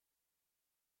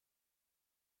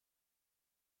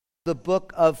The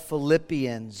book of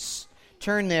Philippians.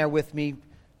 Turn there with me,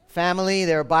 family.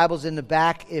 There are Bibles in the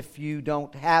back. If you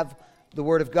don't have the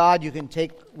Word of God, you can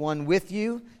take one with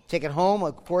you. Take it home,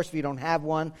 of course, if you don't have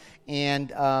one.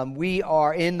 And we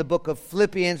are in the book of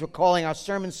Philippians. We're calling our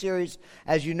sermon series,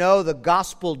 as you know, The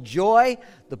Gospel Joy.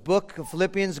 The book of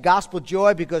Philippians, Gospel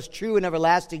Joy, because true and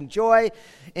everlasting joy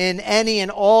in any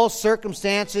and all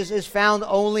circumstances is found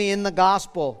only in the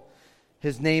gospel.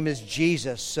 His name is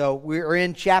Jesus. So we're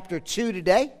in chapter 2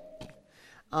 today.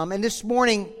 And this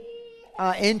morning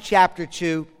in chapter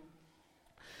 2,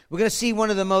 we're going to see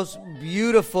one of the most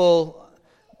beautifully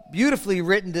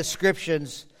written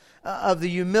descriptions of the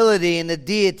humility and the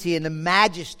deity and the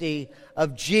majesty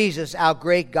of Jesus, our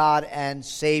great God and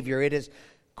Savior. It is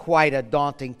quite a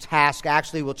daunting task.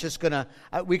 Actually,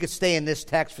 we could stay in this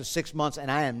text for 6 months,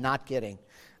 and I am not kidding.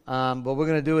 But we're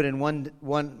going to do it in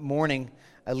one morning,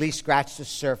 at least scratch the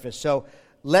surface. So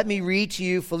let me read to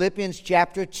you Philippians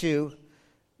chapter 2,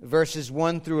 verses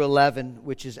 1 through 11,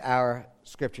 which is our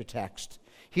scripture text.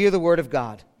 Hear the word of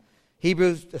God.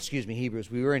 Philippians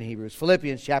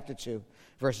chapter 2,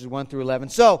 verses 1 through 11.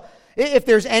 So, if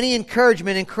there's any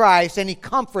encouragement in Christ, any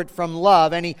comfort from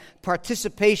love, any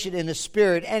participation in the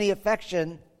Spirit, any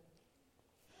affection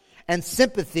and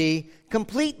sympathy,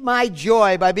 complete my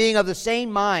joy by being of the same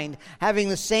mind, having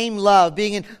the same love,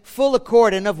 being in full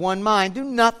accord and of one mind. Do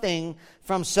nothing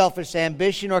from selfish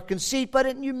ambition or conceit, but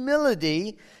in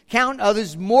humility count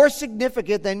others more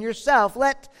significant than yourself.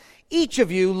 Let each of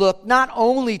you look not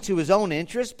only to his own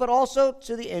interest, but also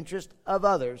to the interest of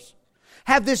others.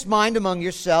 Have this mind among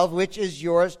yourselves, which is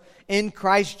yours in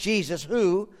Christ Jesus,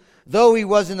 who, though he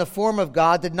was in the form of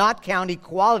God, did not count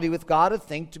equality with God a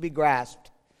thing to be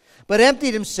grasped, but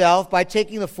emptied himself by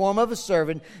taking the form of a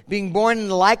servant, being born in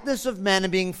the likeness of men,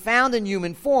 and being found in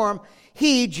human form.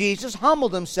 He, Jesus,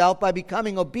 humbled himself by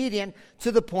becoming obedient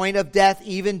to the point of death,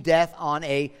 even death on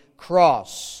a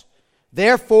cross.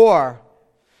 Therefore,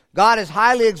 God has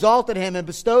highly exalted him and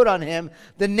bestowed on him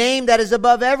the name that is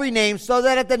above every name, so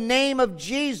that at the name of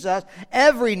Jesus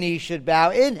every knee should bow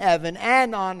in heaven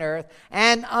and on earth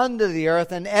and under the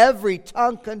earth, and every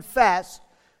tongue confess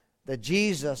that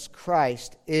Jesus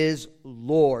Christ is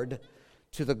Lord,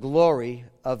 to the glory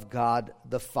of God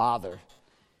the Father.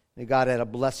 May God add a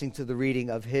blessing to the reading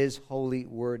of his holy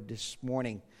word this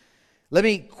morning. Let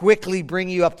me quickly bring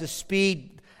you up to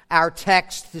speed. Our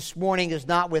text this morning is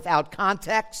not without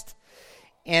context,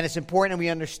 and it's important that we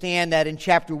understand that in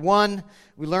chapter 1,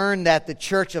 we learned that the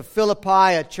church of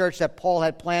Philippi, a church that Paul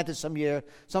had planted some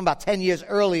about 10 years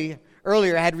earlier,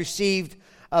 had received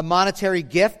a monetary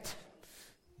gift.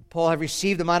 Paul had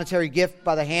received a monetary gift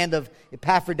by the hand of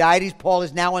Epaphroditus. Paul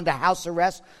is now under house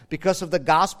arrest because of the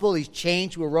gospel. He's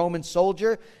chained to a Roman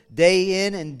soldier day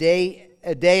in and day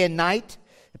and night.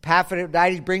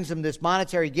 Epaphroditus brings him this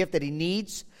monetary gift that he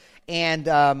needs, and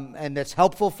that's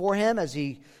helpful for him as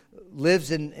he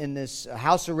lives in this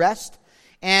house arrest.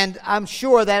 And I'm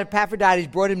sure that Epaphroditus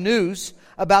brought him news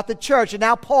about the church. And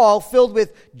now Paul, filled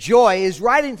with joy, is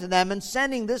writing to them and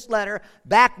sending this letter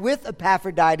back with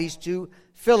Epaphroditus to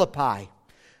Philippi.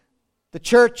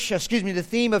 The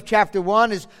theme of chapter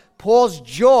 1 is Paul's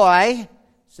joy.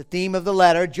 It's the theme of the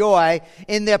letter, joy,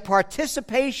 in their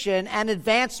participation and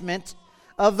advancement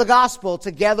of the gospel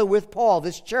together with Paul,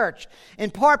 this church.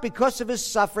 In part because of his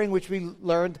suffering, which we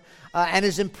learned, and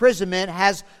his imprisonment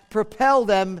has propelled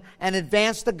them and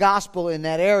advanced the gospel in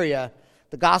that area.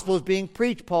 The gospel is being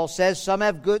preached, Paul says, some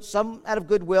out of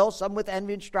goodwill, some with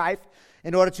envy and strife,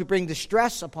 in order to bring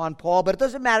distress upon Paul. But it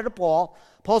doesn't matter to Paul.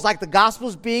 Paul's like, the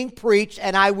gospel's being preached,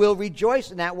 and I will rejoice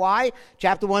in that. Why?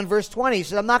 Chapter 1, verse 20, he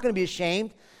says, I'm not going to be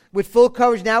ashamed. With full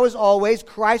courage now as always,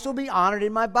 Christ will be honored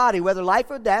in my body, whether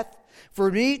life or death.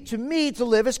 To me to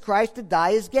live is Christ, to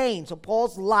die is gain. So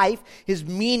Paul's life, his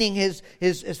meaning, his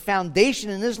foundation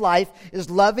in his life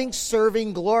is loving,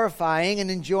 serving, glorifying,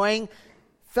 and enjoying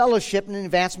fellowship and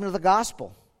advancement of the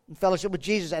gospel. Fellowship with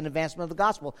Jesus and advancement of the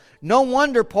gospel. No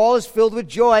wonder Paul is filled with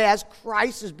joy as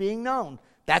Christ is being known.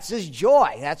 That's his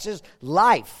joy. That's his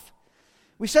life.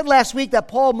 We said last week that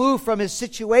Paul moved from his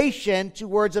situation to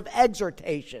words of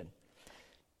exhortation.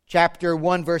 Chapter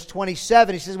 1, verse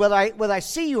 27, he says, whether I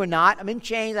see you or not, I'm in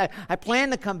chains, I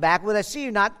plan to come back, whether I see you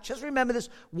or not, just remember this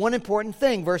one important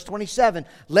thing. Verse 27,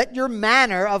 let your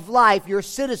manner of life, your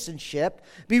citizenship,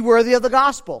 be worthy of the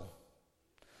gospel.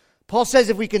 Paul says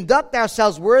if we conduct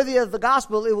ourselves worthy of the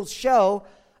gospel, it will show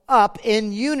up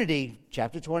in unity.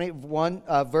 Chapter 1,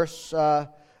 verse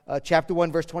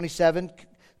 27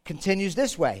 continues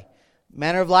this way.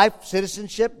 Manner of life,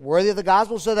 citizenship, worthy of the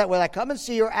gospel, so that when I come and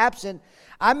see you are absent,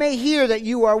 I may hear that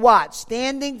you are what?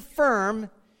 Standing firm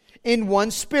in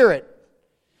one spirit.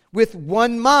 with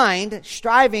one mind,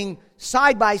 striving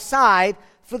side by side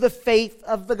for the faith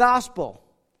of the gospel.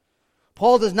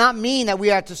 Paul does not mean that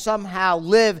we are to somehow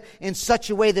live in such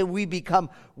a way that we become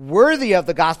worthy of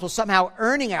the gospel, somehow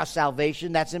earning our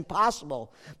salvation. That's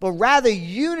impossible. But rather,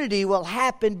 unity will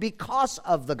happen because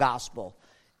of the gospel,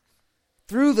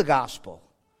 through the gospel.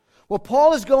 What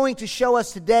Paul is going to show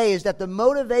us today is that the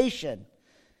motivation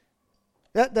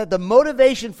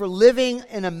for living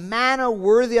in a manner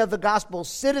worthy of the gospel,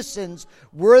 citizens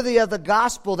worthy of the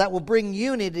gospel that will bring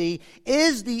unity,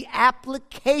 is the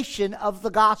application of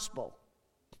the gospel.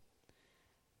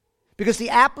 Because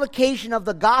the application of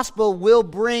the gospel will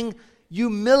bring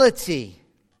humility.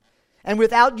 And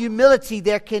without humility,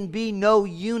 there can be no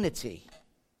unity.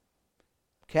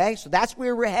 Okay, so that's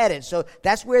where we're headed. So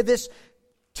that's where this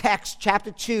text,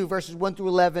 chapter 2, verses 1 through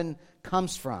 11,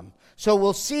 comes from. So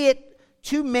we'll see it,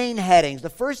 two main headings. The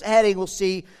first heading we'll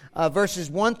see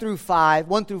verses 1 through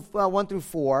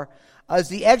 4, is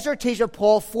the exhortation of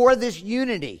Paul for this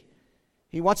unity.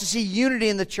 He wants to see unity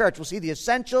in the church. We'll see the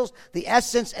essentials, the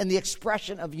essence, and the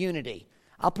expression of unity.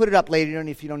 I'll put it up later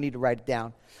if you don't need to write it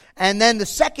down. And then the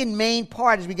second main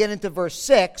part, as we get into verse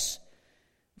 6,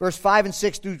 verse 5 and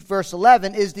 6 through verse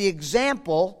 11, is the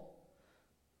example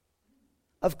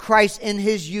of Christ in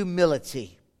his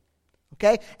humility.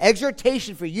 Okay?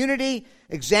 Exhortation for unity,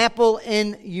 example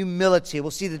in humility. We'll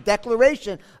see the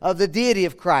declaration of the deity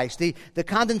of Christ, the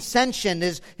condescension,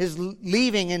 his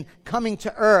leaving and coming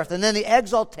to earth, and then the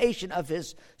exaltation of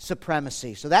his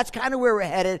supremacy. So that's kind of where we're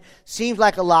headed. Seems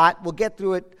like a lot. We'll get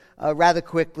through it rather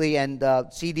quickly, and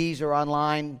CDs are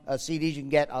online. CDs you can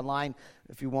get online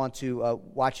if you want to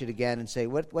watch it again and say,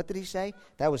 what did he say?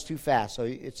 That was too fast, so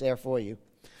it's there for you.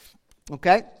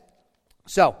 Okay?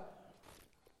 So,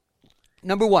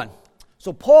 number one.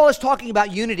 So Paul is talking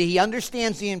about unity. He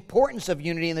understands the importance of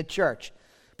unity in the church,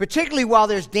 particularly while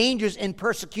there's dangers in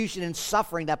persecution and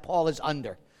suffering that Paul is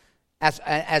under,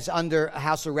 as under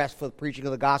house arrest for the preaching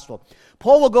of the gospel.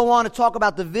 Paul will go on to talk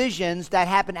about divisions that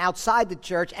happen outside the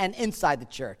church and inside the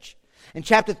church. In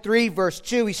chapter 3, verse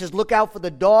 2, he says, look out for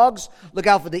the dogs, look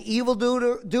out for the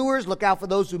evildoers, look out for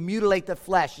those who mutilate the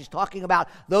flesh. He's talking about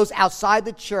those outside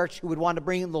the church who would want to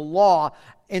bring the law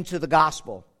into the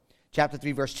gospel. Chapter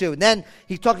 3, verse 2. And then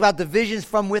he talked about divisions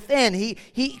from within.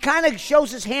 He kind of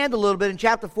shows his hand a little bit in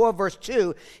chapter 4, verse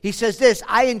 2. He says this,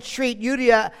 I entreat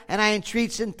Euodia and I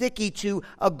entreat Syntyche to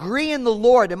agree in the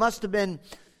Lord. There must have been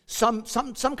some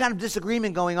kind of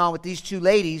disagreement going on with these two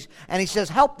ladies. And he says,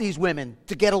 help these women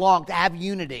to get along, to have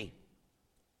unity.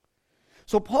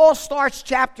 So Paul starts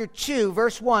chapter 2,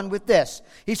 verse 1 with this.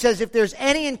 He says, if there's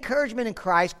any encouragement in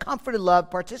Christ, comfort and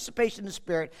love, participation in the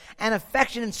Spirit, and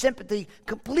affection and sympathy,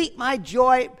 complete my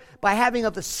joy by having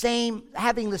the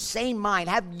same mind,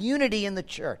 have unity in the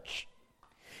church.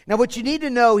 Now what you need to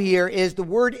know here is the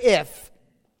word if.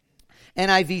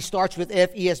 NIV starts with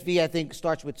if, ESV I think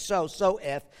starts with so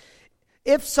if.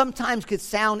 If sometimes could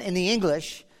sound in the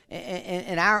English,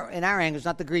 in our language,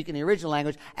 not the Greek in the original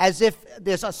language, as if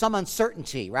there's some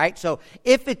uncertainty, right? So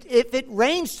if it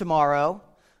rains tomorrow,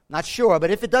 not sure,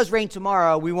 but if it does rain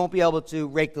tomorrow, we won't be able to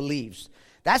rake the leaves.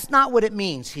 That's not what it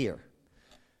means here.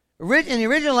 In the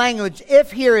original language,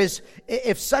 if here is,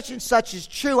 if such and such is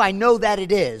true, I know that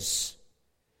it is.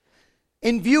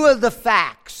 In view of the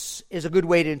facts is a good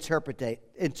way to interpret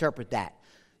that.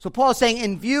 So Paul is saying,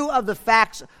 in view of the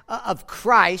facts of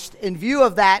Christ, in view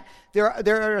of that,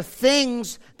 there are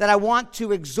things that I want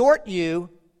to exhort you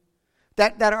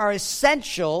that are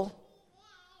essential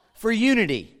for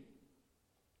unity.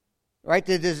 Right?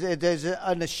 There's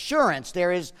an assurance.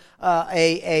 There is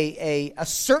a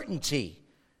certainty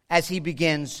as he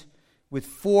begins with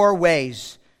 4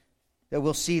 ways that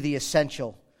we'll see the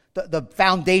essential, the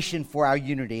foundation for our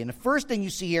unity. And the first thing you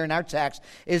see here in our text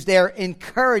is their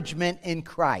encouragement in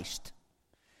Christ.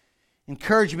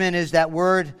 Encouragement is that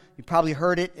word, you probably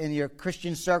heard it in your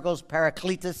Christian circles,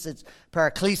 parakletos. It's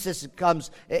paraklesis.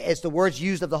 It's the words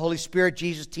used of the Holy Spirit.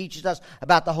 Jesus teaches us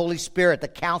about the Holy Spirit, the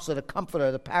counselor, the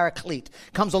comforter, the paraclete.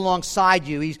 Comes alongside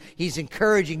you. He's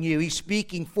encouraging you. He's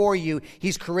speaking for you.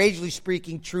 He's courageously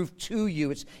speaking truth to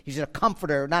you. He's a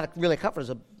comforter, not really a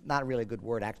comforter, not a really good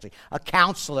word actually. A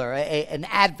counselor, an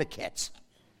advocate.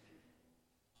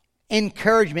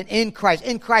 Encouragement in Christ.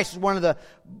 In Christ is one of the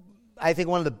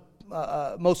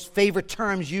most favorite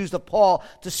terms used of Paul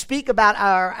to speak about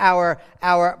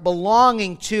our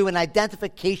belonging to and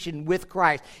identification with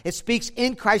Christ. It speaks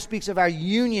in Christ, speaks of our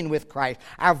union with Christ,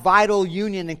 our vital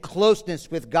union and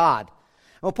closeness with God.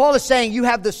 Well, Paul is saying you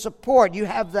have the support, you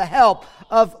have the help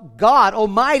of God,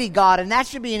 Almighty God, and that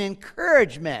should be an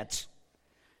encouragement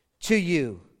to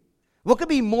you. What could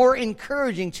be more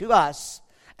encouraging to us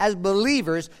as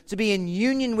believers to be in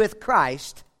union with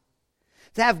Christ,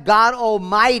 to have God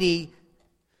Almighty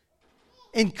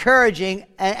encouraging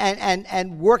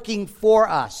and working for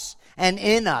us and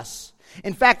in us.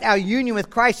 In fact, our union with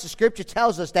Christ, the Scripture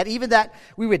tells us that even that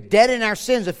we were dead in our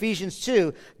sins, Ephesians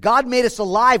 2, God made us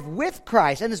alive with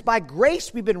Christ. And it's by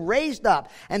grace we've been raised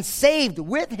up and saved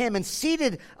with Him and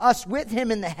seated us with Him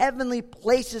in the heavenly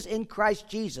places in Christ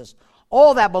Jesus.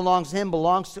 All that belongs to Him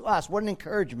belongs to us. What an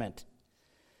encouragement.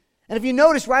 And if you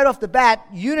notice right off the bat,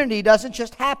 unity doesn't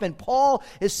just happen. Paul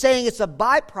is saying it's a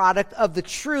byproduct of the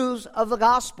truths of the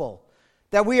gospel,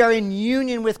 that we are in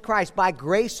union with Christ by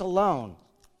grace alone.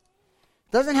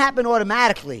 It doesn't happen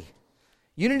automatically.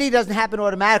 Unity doesn't happen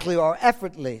automatically or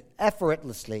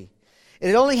effortlessly.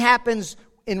 It only happens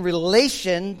in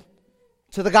relation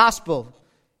to the gospel,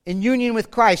 in union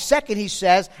with Christ. Second, he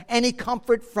says, any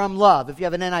comfort from love. If you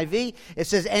have an NIV, it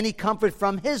says any comfort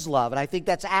from His love, and I think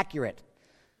that's accurate.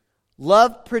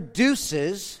 Love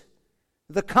produces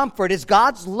the comfort. It's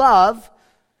God's love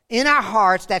in our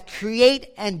hearts that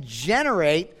create and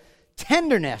generate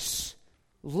tenderness,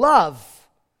 love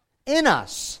in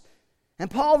us.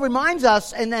 And Paul reminds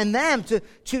us and them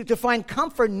to find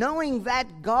comfort knowing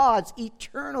that God's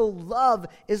eternal love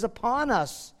is upon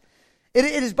us. It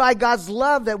is by God's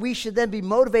love that we should then be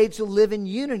motivated to live in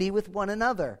unity with one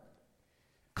another.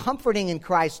 Comforting in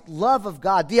Christ, love of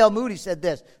God. D.L. Moody said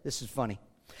this. This is funny.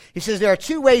 He says there are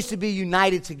two ways to be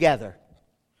united together.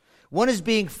 One is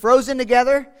being frozen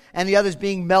together, and the other is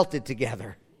being melted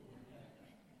together.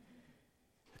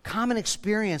 The common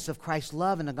experience of Christ's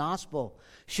love in the gospel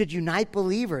should unite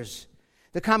believers.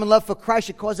 The common love for Christ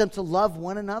should cause them to love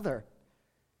one another.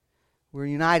 We're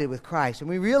united with Christ, and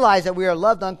we realize that we are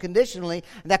loved unconditionally,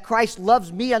 and that Christ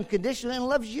loves me unconditionally and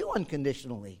loves you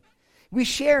unconditionally. We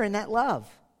share in that love.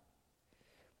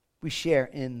 We share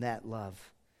in that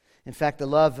love. In fact, the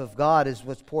love of God is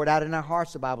what's poured out in our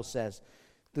hearts, the Bible says,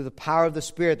 through the power of the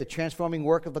Spirit, the transforming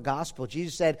work of the gospel.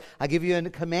 Jesus said, I give you a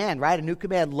command, right? A new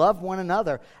command, love one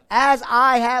another as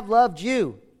I have loved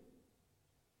you.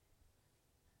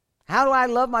 How do I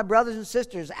love my brothers and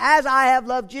sisters? As I have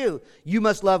loved you, you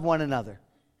must love one another.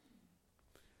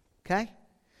 Okay?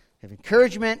 We have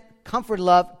encouragement, comfort,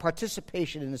 love,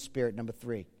 participation in the Spirit, number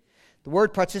 3. The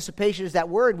word participation is that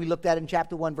word we looked at in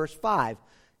chapter 1, verse 5.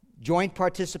 Joint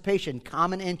participation,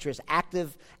 common interest,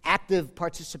 active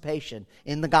participation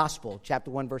in the gospel,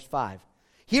 chapter 1, verse 5.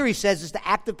 Here he says it's the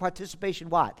active participation,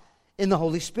 what? In the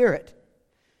Holy Spirit.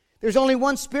 There's only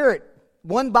one Spirit,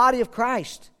 one body of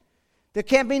Christ. There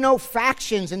can't be no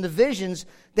factions and divisions.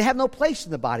 They have no place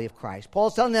in the body of Christ.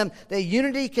 Paul's telling them that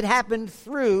unity can happen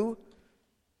through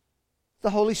the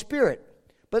Holy Spirit.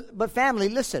 But family,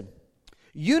 listen.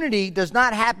 Unity does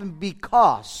not happen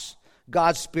because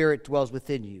God's Spirit dwells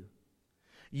within you.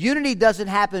 Unity doesn't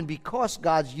happen because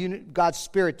God's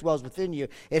Spirit dwells within you.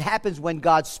 It happens when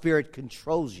God's Spirit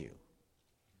controls you.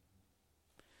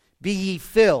 Be ye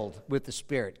filled with the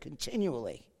Spirit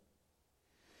continually.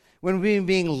 When we're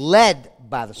being led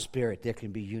by the Spirit, there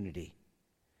can be unity.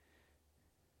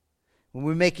 When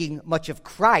we're making much of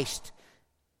Christ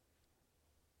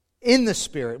in the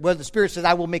Spirit, where the Spirit says,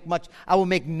 I will make much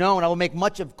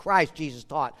of Christ, Jesus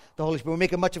taught the Holy Spirit. We're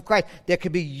making much of Christ. There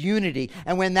could be unity.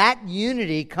 And when that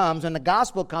unity comes, when the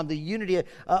gospel comes, the unity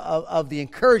of the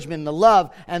encouragement and the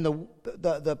love and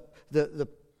the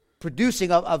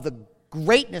producing of the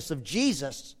greatness of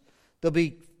Jesus, there'll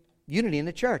be unity in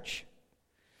the church.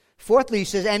 Fourthly, he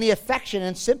says, any affection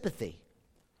and sympathy.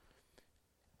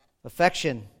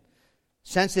 Affection,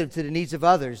 sensitive to the needs of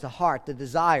others, the heart, the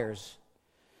desires.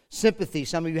 Sympathy,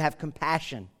 some of you have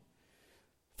compassion,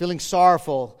 feeling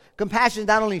sorrowful. Compassion is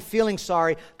not only feeling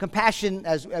sorry, compassion,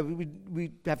 as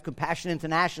we have Compassion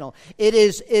International, it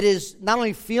is not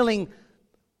only feeling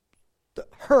the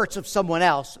hurts of someone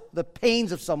else, the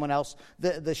pains of someone else,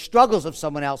 the struggles of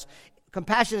someone else.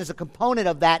 Compassion is a component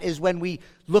of that, is when we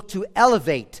look to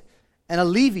elevate and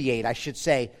alleviate, I should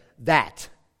say, that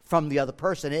from the other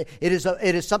person. It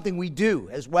is something we do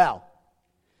as well.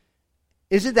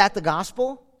 Isn't that the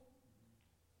gospel?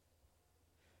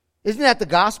 Isn't that the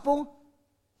gospel?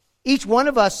 Each one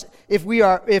of us, if we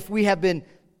have been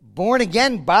born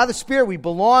again by the Spirit, we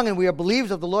belong and we are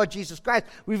believers of the Lord Jesus Christ.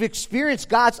 We've experienced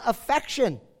God's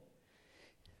affection,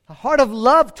 a heart of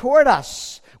love toward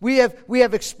us. We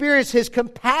have experienced His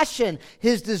compassion,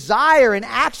 His desire and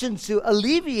action to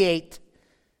alleviate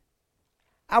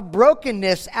our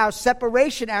brokenness, our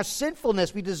separation, our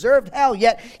sinfulness. We deserved hell,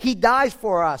 yet He dies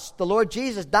for us. The Lord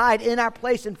Jesus died in our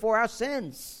place and for our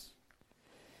sins.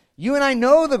 You and I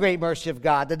know the great mercy of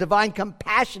God, the divine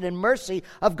compassion and mercy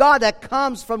of God that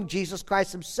comes from Jesus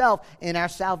Christ himself in our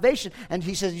salvation. And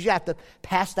he says you have to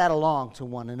pass that along to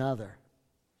one another.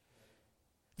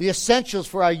 The essentials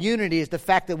for our unity is the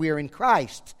fact that we are in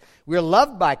Christ. We are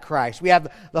loved by Christ. We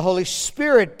have the Holy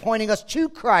Spirit pointing us to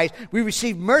Christ. We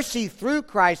receive mercy through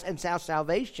Christ and our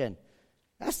salvation.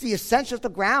 That's the essentials, the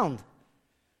ground.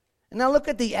 And now look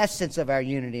at the essence of our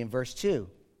unity in verse 2.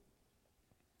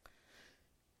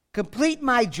 Complete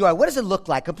my joy. What does it look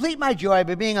like? Complete my joy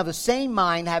by being of the same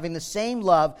mind, having the same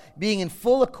love, being in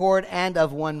full accord and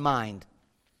of one mind.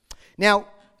 Now,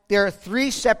 there are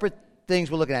three separate things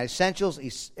we're looking at. Essentials,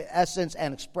 essence,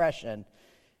 and expression.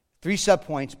 Three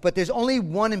subpoints, but there's only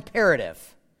one imperative.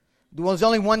 There's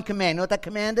only one command. You know what that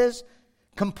command is?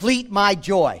 Complete my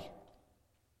joy.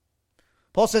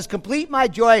 Paul says, complete my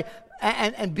joy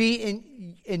and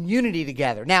be in unity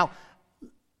together. Now,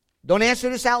 don't answer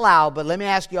this out loud, but let me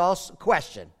ask you all a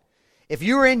question. If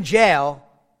you were in jail,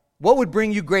 what would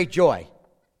bring you great joy?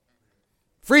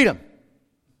 Freedom.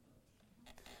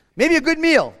 Maybe a good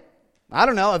meal. I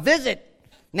don't know, a visit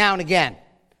now and again.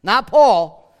 Not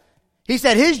Paul. He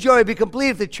said his joy would be complete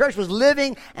if the church was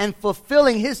living and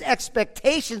fulfilling his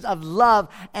expectations of love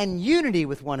and unity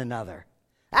with one another.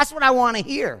 That's what I want to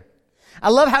hear. I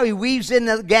love how he weaves in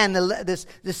again this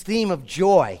theme of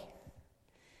joy.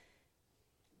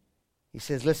 He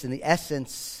says, listen, the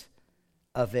essence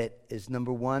of it is,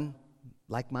 number one,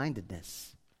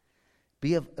 like-mindedness.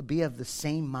 Be of the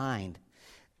same mind.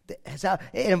 It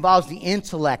involves the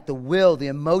intellect, the will, the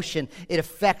emotion. It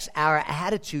affects our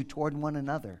attitude toward one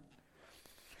another.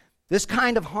 This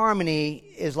kind of harmony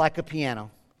is like a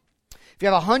piano. If you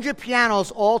have 100 pianos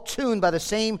all tuned by the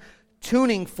same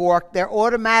tuning fork, they're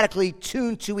automatically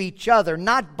tuned to each other,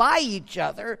 not by each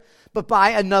other, but by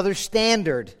another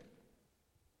standard.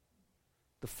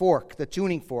 The fork, the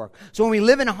tuning fork. So when we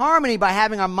live in harmony by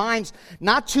having our minds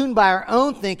not tuned by our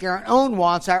own thinking, our own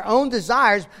wants, our own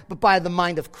desires, but by the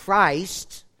mind of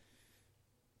Christ,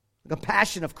 the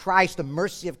compassion of Christ, the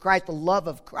mercy of Christ, the love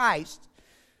of Christ,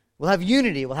 we'll have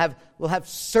unity. We'll have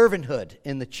servanthood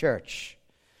in the church.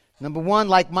 Number one,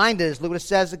 like-minded. Look what it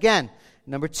says again.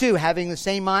 Number two, having the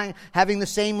same mind, having the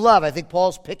same love. I think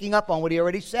Paul's picking up on what he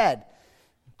already said.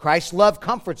 Christ's love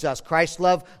comforts us. Christ's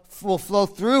love will flow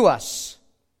through us.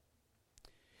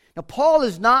 Now, Paul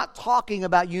is not talking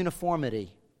about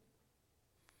uniformity.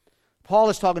 Paul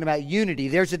is talking about unity.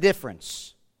 There's a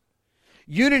difference.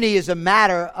 Unity is a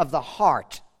matter of the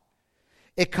heart.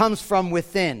 It comes from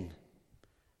within.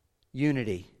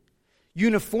 Unity.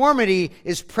 Uniformity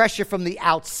is pressure from the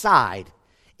outside.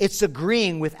 It's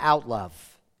agreeing without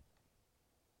love.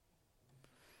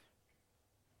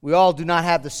 We all do not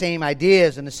have the same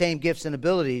ideas and the same gifts and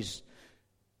abilities,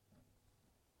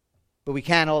 but we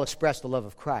can all express the love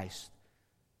of Christ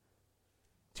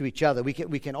to each other. We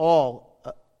can all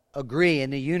agree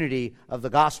in the unity of the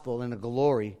gospel and the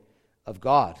glory of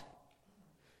God.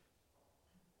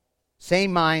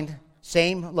 Same mind,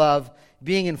 same love,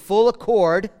 being in full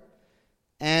accord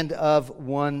and of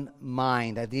one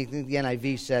mind. I think the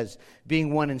NIV says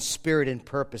being one in spirit and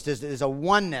purpose. There's a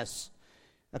oneness,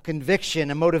 a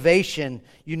conviction, a motivation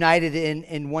united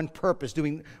in one purpose,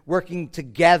 working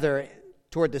together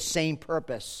toward the same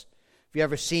purpose. Have you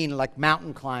ever seen like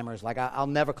mountain climbers? Like I'll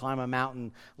never climb a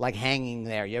mountain like hanging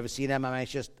there. You ever see them? I mean,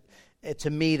 it's just, to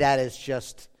me, that is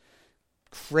just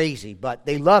crazy. But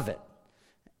they love it.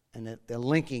 And they're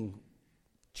linking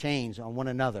chains on one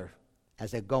another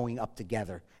as they're going up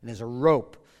together. And there's a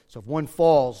rope. So if one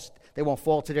falls, they won't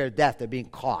fall to their death. They're being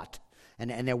caught.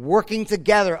 And they're working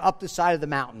together up the side of the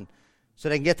mountain so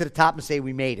they can get to the top and say,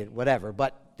 we made it, whatever.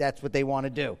 But that's what they want to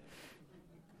do.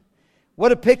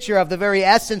 What a picture of the very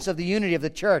essence of the unity of the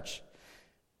church.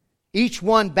 Each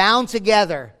one bound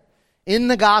together in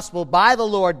the gospel by the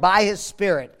Lord, by His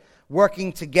Spirit,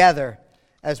 working together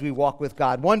as we walk with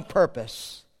God. One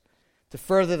purpose, to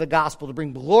further the gospel, to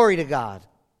bring glory to God.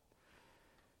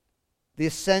 The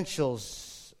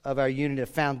essentials of our unity, the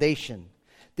foundation.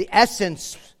 The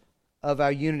essence of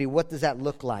our unity, what does that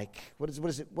look like? What is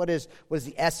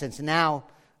the essence? And now,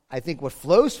 I think what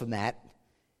flows from that,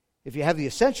 if you have the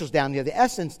essentials down, you have the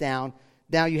essence down,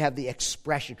 now you have the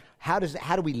expression. How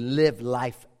do we live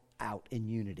life out in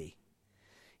unity?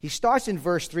 He starts in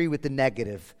verse 3 with the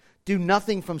negative. Do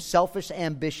nothing from selfish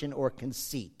ambition or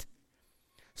conceit.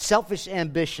 Selfish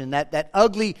ambition, that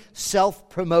ugly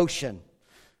self-promotion,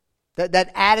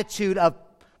 that attitude of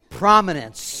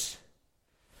prominence,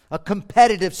 a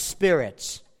competitive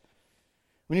spirit.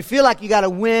 When you feel like you got to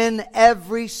win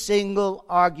every single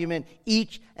argument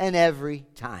each and every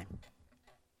time.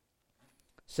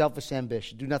 Selfish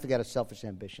ambition. Do nothing out of selfish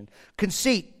ambition.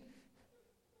 Conceit.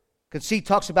 Conceit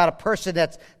talks about a person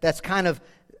that's kind of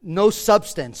no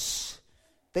substance.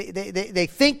 They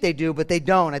think they do, but they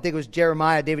don't. I think it was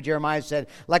David Jeremiah said,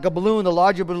 like a balloon, the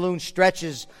larger balloon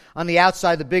stretches on the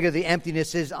outside, the bigger the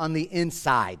emptiness is on the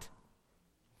inside.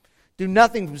 Do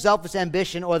nothing from selfish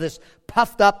ambition or this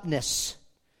puffed upness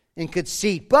in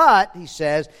conceit. But, he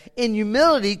says, in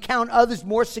humility count others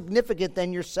more significant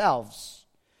than yourselves.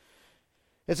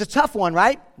 It's a tough one,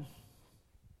 right?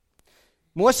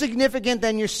 More significant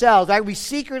than yourselves, right? We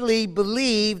secretly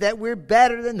believe that we're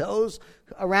better than those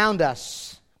around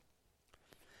us.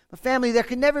 But family, there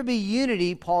can never be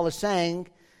unity, Paul is saying,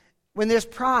 when there's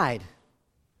pride.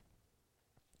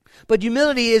 But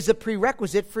humility is a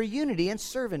prerequisite for unity and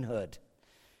servanthood.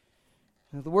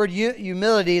 The word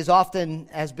humility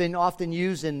has been often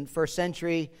used in first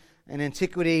century and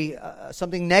antiquity,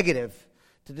 something negative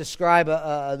to describe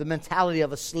the mentality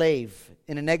of a slave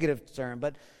in a negative term,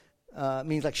 but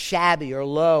means like shabby or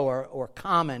low or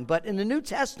common. But in the New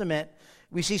Testament,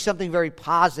 we see something very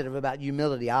positive about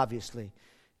humility, obviously.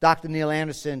 Dr. Neil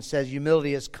Anderson says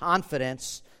humility is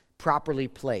confidence properly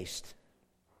placed.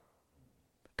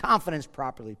 Confidence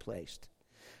properly placed.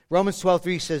 Romans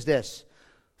 12:3 says this,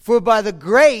 for by the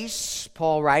grace,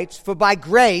 Paul writes, for by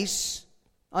grace,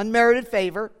 unmerited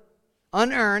favor,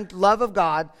 unearned love of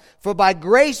God, for by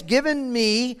grace given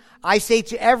me, I say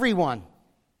to everyone,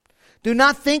 do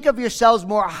not think of yourselves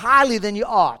more highly than you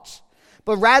ought,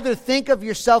 but rather think of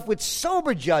yourself with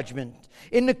sober judgment,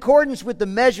 in accordance with the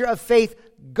measure of faith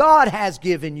God has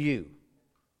given you.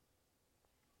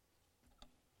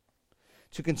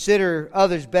 To consider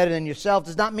others better than yourself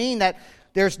does not mean that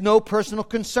there's no personal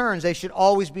concerns. They should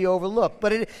always be overlooked.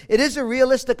 But it is a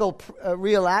realistical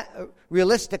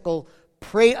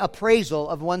appraisal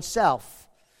of oneself.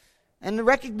 And the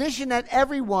recognition that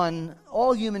everyone,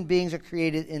 all human beings, are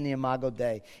created in the Imago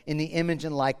Dei, in the image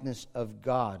and likeness of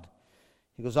God.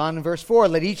 He goes on in verse 4,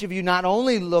 let each of you not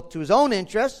only look to his own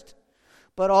interest,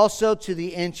 but also to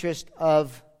the interest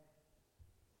of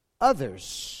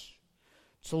others.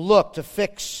 To look, to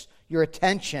fix your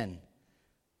attention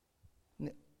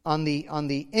on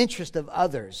the interest of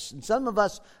others. And some of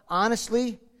us,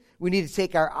 honestly, we need to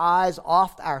take our eyes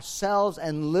off ourselves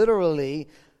and literally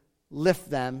lift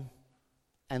them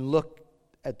and look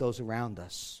at those around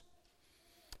us.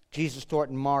 Jesus taught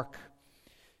in Mark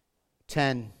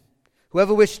 10,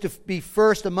 whoever wishes to be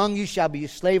first among you shall be a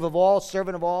slave of all,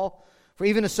 servant of all. For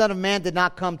even the Son of Man did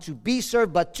not come to be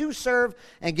served, but to serve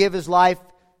and give his life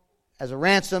as a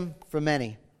ransom for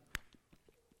many.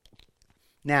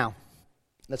 Now,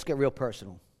 let's get real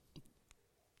personal.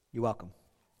 You're welcome.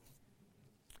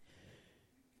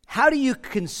 How do you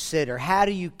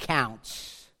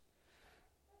count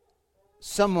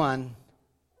someone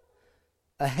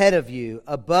ahead of you,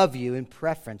 above you, in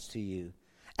preference to you,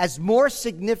 as more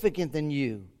significant than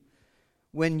you,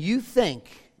 when you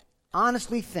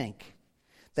honestly think,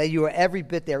 that you are every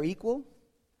bit their equal,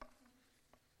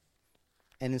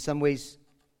 and in some ways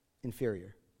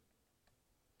inferior?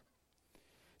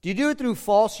 Do you do it through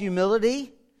false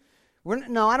humility?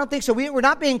 No, I don't think so. We're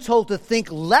not being told to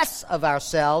think less of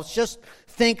ourselves, just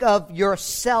think of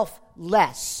yourself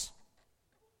less.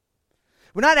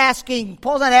 Paul's not asking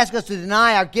us to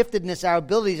deny our giftedness, our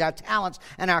abilities, our talents,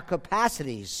 and our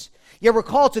capacities. Yet we're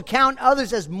called to count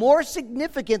others as more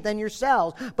significant than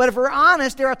yourselves. But if we're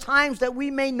honest, there are times that we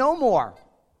may know more.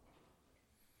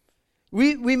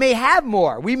 We may have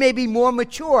more. We may be more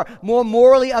mature, more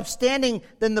morally upstanding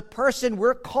than the person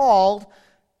we're called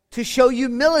to show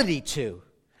humility to,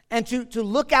 and to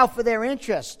look out for their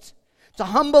interests, to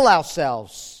humble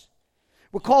ourselves.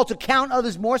 We're called to count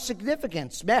others more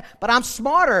significant. But I'm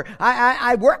smarter.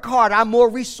 I work hard. I'm more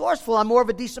resourceful. I'm more of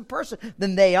a decent person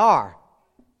than they are.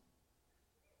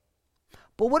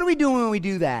 But what are we doing when we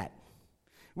do that?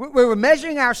 We're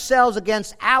measuring ourselves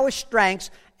against our strengths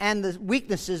and the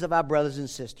weaknesses of our brothers and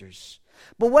sisters.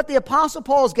 But what the Apostle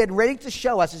Paul is getting ready to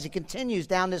show us as he continues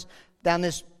down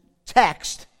this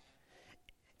text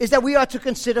is that we are to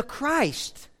consider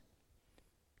Christ.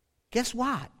 Guess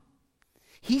what?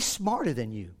 He's smarter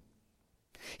than you.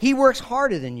 He works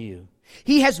harder than you.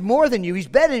 He has more than you. He's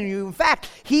better than you. In fact,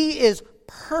 he is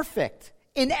perfect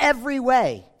in every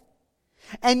way.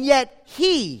 And yet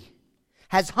he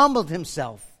has humbled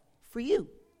himself for you,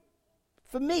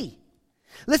 for me.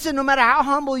 Listen, no matter how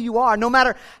humble you are, no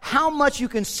matter how much you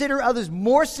consider others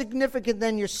more significant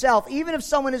than yourself, even if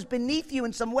someone is beneath you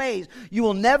in some ways, you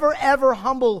will never, ever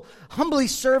humbly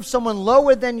serve someone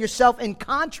lower than yourself, in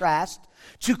contrast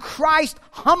to Christ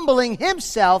humbling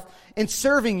himself in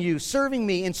serving you, serving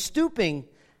me, and stooping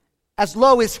as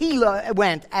low as he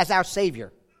went as our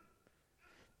Savior.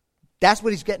 That's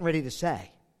what he's getting ready to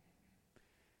say.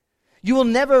 You will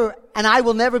never, and I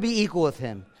will never be equal with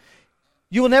him.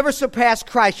 You will never surpass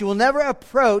Christ. You will never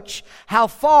approach how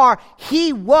far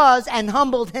he was and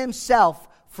humbled himself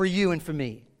for you and for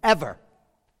me. Ever.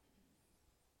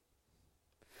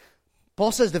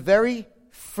 Paul says the very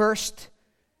first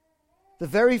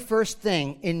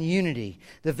thing in unity,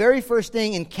 the very first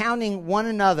thing in counting one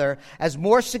another as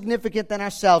more significant than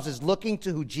ourselves is looking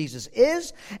to who Jesus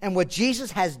is and what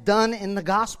Jesus has done in the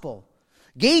gospel.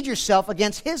 Gauge yourself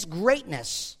against his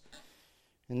greatness,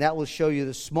 and that will show you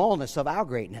the smallness of our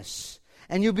greatness.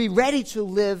 And you'll be ready to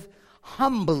live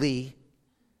humbly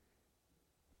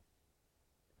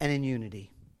and in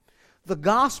unity. The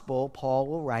gospel, Paul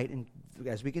will write,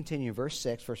 as we continue in verse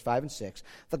 5 and 6,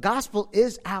 the gospel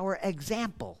is our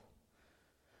example.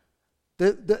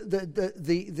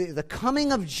 The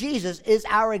coming of Jesus is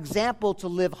our example to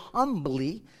live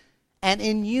humbly and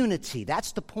in unity.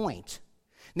 That's the point.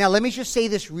 Now, let me just say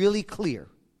this really clear.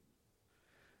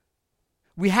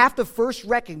 We have to first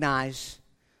recognize,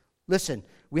 listen,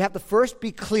 we have to first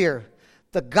be clear.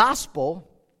 The gospel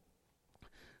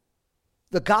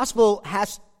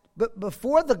has, but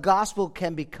before the gospel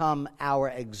can become our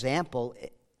example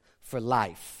for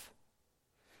life,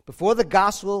 before the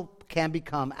gospel can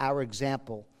become our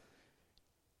example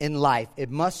in life, it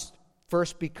must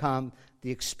first become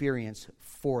the experience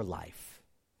for life.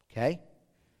 Okay?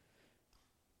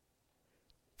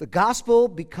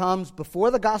 Before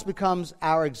the gospel becomes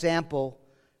our example,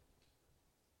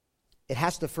 it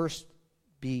has to first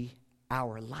be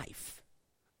our life.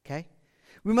 Okay?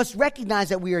 We must recognize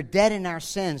that we are dead in our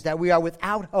sins, that we are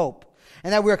without hope,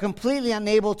 and that we are completely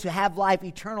unable to have life,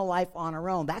 eternal life on our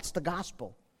own. That's the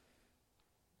gospel.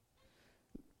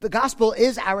 The gospel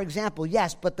is our example,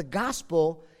 yes, but the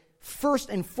gospel, first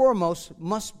and foremost,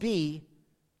 must be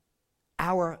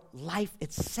our life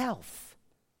itself.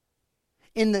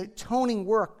 In the atoning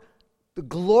work, the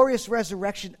glorious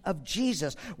resurrection of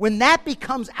Jesus, when that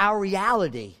becomes our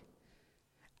reality,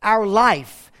 our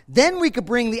life, then we could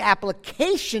bring the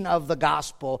application of the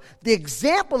gospel, the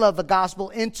example of the gospel,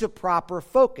 into proper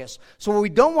focus. So what we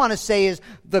don't want to say is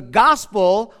the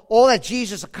gospel, all that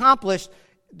Jesus accomplished,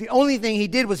 the only thing he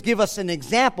did was give us an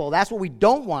example. That's what we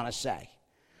don't want to say.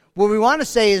 What we want to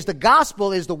say is the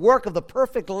gospel is the work of the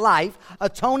perfect life,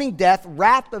 atoning death,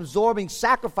 wrath-absorbing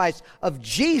sacrifice of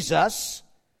Jesus.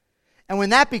 And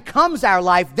when that becomes our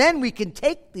life, then we can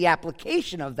take the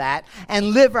application of that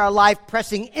and live our life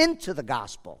pressing into the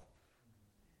gospel.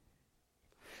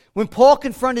 When Paul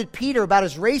confronted Peter about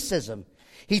his racism,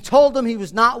 he told him he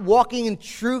was not walking in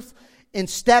truth, in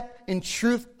step in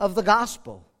truth of the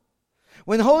gospel.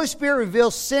 When the Holy Spirit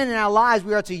reveals sin in our lives,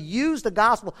 we are to use the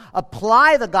gospel,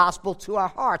 apply the gospel to our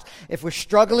hearts. If we're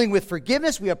struggling with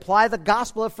forgiveness, we apply the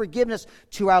gospel of forgiveness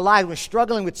to our lives. We're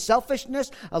struggling with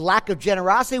selfishness, a lack of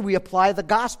generosity, we apply the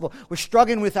gospel. We're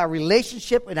struggling with our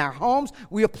relationship in our homes,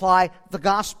 we apply the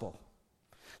gospel.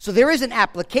 So there is an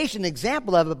application, an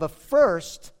example of it, but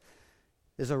first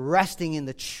is a resting in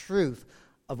the truth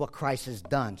of what Christ has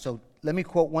done. So let me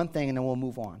quote one thing and then we'll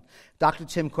move on. Dr.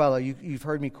 Tim Keller, you've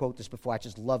heard me quote this before. I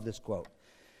just love this quote.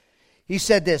 He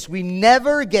said this: we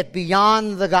never get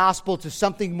beyond the gospel to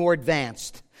something more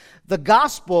advanced. The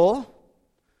gospel,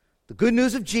 the good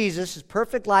news of Jesus, his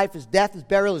perfect life, his death, his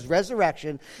burial, his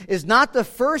resurrection, is not the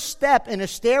first step in a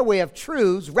stairway of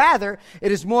truths. Rather,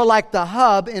 it is more like the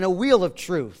hub in a wheel of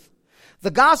truth. The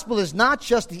gospel is not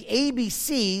just the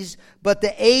ABCs, but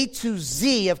the A to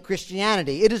Z of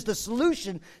Christianity. It is the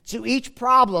solution to each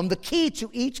problem, the key to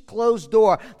each closed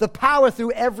door, the power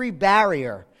through every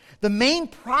barrier. The main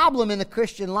problem in the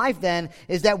Christian life, then,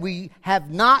 is that we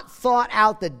have not thought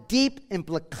out the deep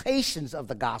implications of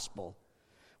the gospel.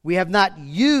 We have not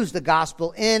used the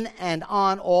gospel in and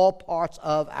on all parts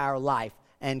of our life,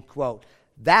 end quote.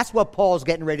 That's what Paul's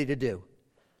getting ready to do.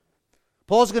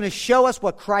 Paul's going to show us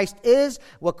what Christ is,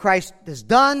 what Christ has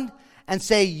done, and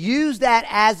say, use that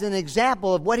as an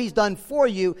example of what he's done for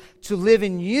you to live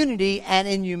in unity and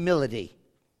in humility.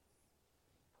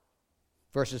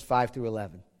 Verses 5 through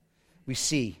 11. We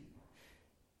see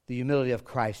the humility of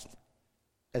Christ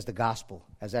as the gospel,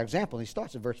 as our example. And he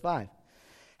starts in verse 5.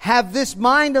 Have this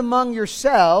mind among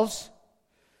yourselves,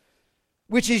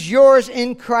 which is yours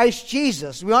in Christ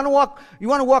Jesus. You want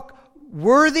to walk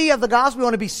worthy of the gospel. We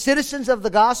want to be citizens of the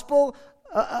gospel,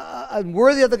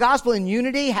 worthy of the gospel in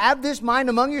unity. Have this mind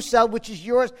among yourselves, which is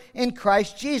yours in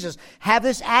Christ Jesus. Have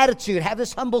this attitude, have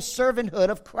this humble servanthood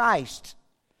of Christ.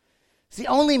 It's the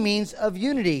only means of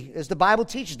unity, as the Bible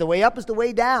teaches. The way up is the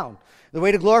way down. The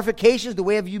way to glorification is the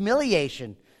way of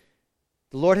humiliation.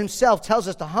 The Lord himself tells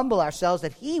us to humble ourselves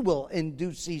that he will in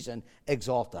due season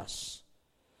exalt us.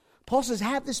 Paul says,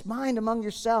 have this mind among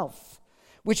yourself,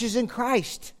 which is in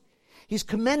Christ. He's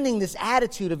commending this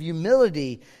attitude of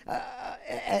humility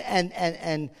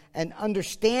and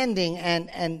understanding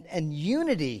and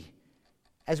unity,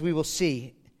 as we will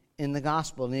see in the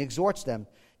gospel. And he exhorts them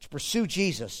to pursue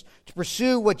Jesus, to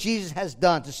pursue what Jesus has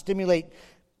done to stimulate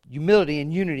humility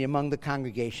and unity among the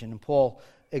congregation. And Paul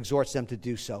exhorts them to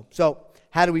do so. So,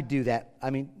 how do we do that? I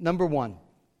mean, number one,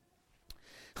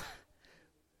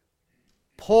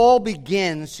 Paul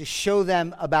begins to show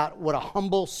them about what a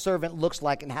humble servant looks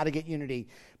like and how to get unity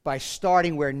by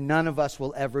starting where none of us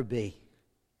will ever be.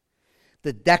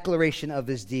 The declaration of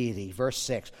his deity, verse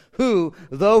 6. Who,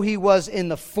 though he was in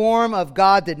the form of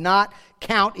God, did not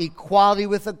count equality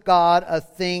with God a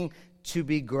thing to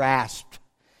be grasped.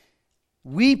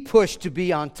 We push to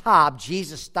be on top.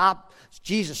 Jesus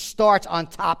starts on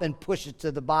top and pushes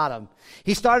to the bottom.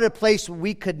 He started a place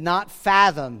we could not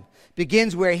fathom.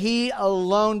 Begins where he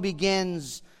alone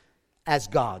begins as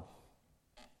God.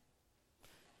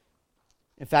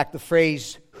 In fact, the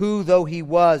phrase, who though he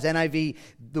was, NIV,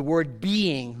 the word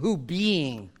being, who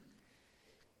being.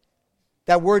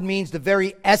 That word means the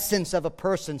very essence of a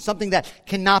person, something that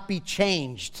cannot be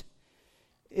changed.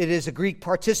 It is a Greek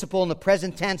participle in the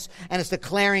present tense, and it's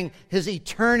declaring his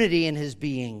eternity in his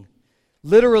being.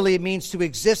 Literally, it means to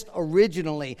exist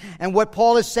originally. And what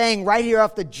Paul is saying right here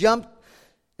off the jump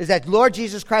is that Lord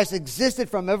Jesus Christ existed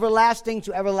from everlasting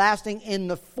to everlasting in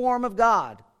the form of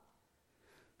God,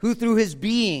 who through his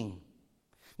being.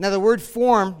 Now the word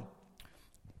form,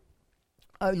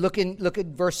 look at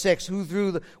verse 6,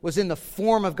 was in the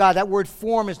form of God. That word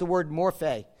form is the word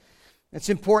morphe. It's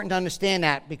important to understand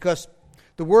that because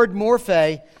the word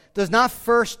morphe does not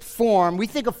first form. We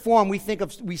think of form,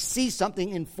 we see something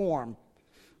in form,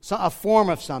 a form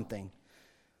of something.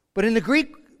 But in the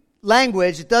Greek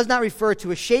language, it does not refer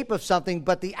to a shape of something,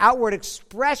 but the outward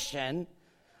expression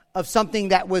of something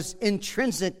that was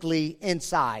intrinsically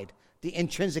inside, the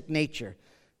intrinsic nature.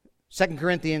 2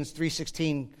 Corinthians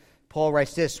 3:16, Paul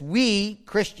writes this, we,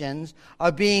 Christians,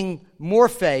 are being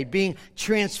morphe, being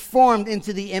transformed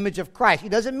into the image of Christ. He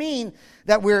doesn't mean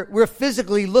that we're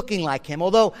physically looking like him,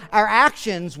 although our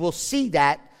actions will see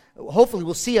that. Hopefully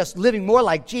we'll see us living more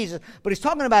like Jesus. But he's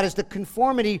talking about is the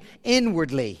conformity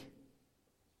inwardly.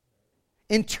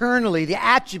 Internally, the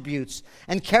attributes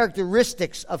and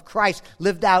characteristics of Christ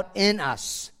lived out in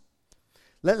us.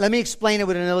 Let me explain it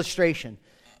with an illustration.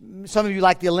 Some of you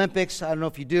like the Olympics. I don't know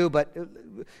if you do, but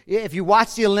if you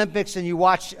watch the Olympics and you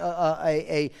watch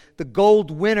the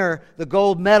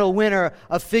gold medal winner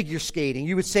of figure skating,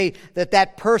 you would say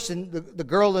that person, the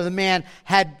girl or the man,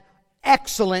 had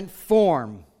excellent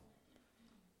form.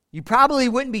 You probably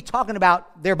wouldn't be talking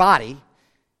about their body.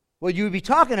 What you would be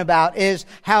talking about is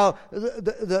how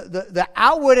the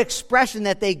outward expression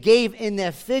that they gave in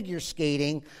their figure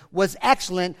skating was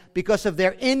excellent because of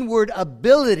their inward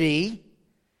ability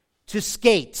to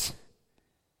skate.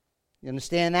 You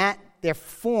understand that? Their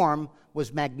form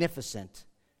was magnificent.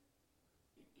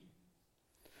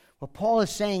 What Paul is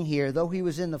saying here, though he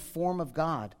was in the form of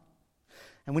God,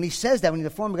 and when he says that, when he's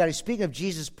in the form of God, he's speaking of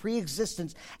Jesus'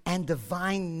 pre-existence and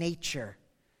divine nature.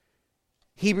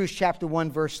 Hebrews chapter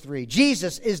 1, verse 3.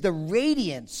 Jesus is the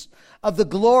radiance of the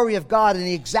glory of God and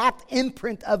the exact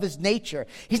imprint of his nature.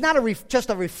 He's not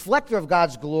just a reflector of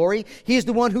God's glory. He is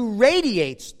the one who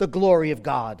radiates the glory of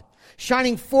God,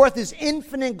 shining forth his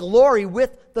infinite glory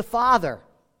with the Father.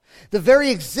 The very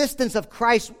existence of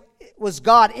Christ was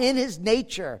God in his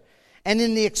nature, and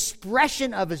in the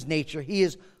expression of his nature, he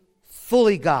is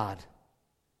fully God.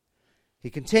 He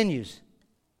continues.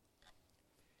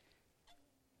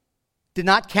 Did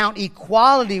not count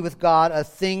equality with God a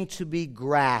thing to be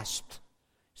grasped.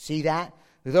 See that?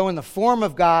 Though in the form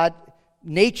of God,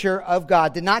 nature of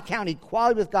God, did not count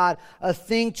equality with God a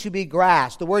thing to be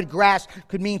grasped. The word grasp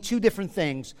could mean two different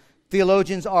things.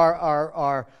 Theologians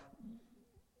are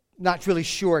not really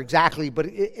sure exactly, but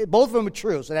both of them are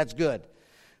true, so that's good.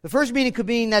 The first meaning could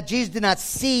mean that Jesus did not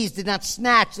seize, did not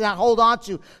snatch, did not hold on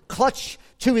to, clutch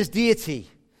to his deity.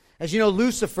 As you know,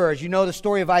 Lucifer, as you know the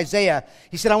story of Isaiah,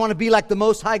 he said, I want to be like the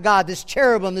Most High God, this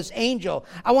cherubim, this angel.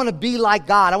 I want to be like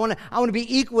God. I want to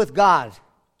be equal with God.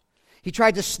 He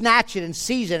tried to snatch it and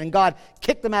seize it, and God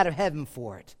kicked him out of heaven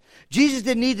for it. Jesus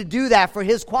didn't need to do that, for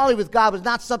his quality with God was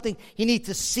not something he needed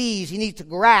to seize, he needed to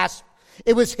grasp.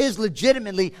 It was his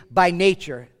legitimately by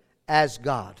nature as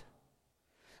God.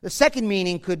 The second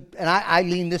meaning could, and I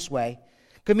lean this way,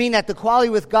 could mean that the equality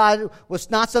with God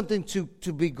was not something to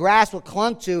be grasped or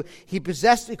clung to. He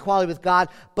possessed equality with God,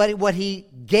 but what he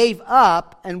gave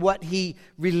up and what he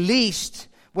released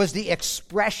was the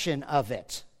expression of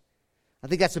it. I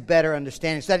think that's a better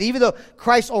understanding. So that even though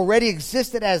Christ already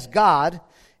existed as God,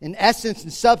 in essence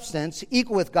and substance,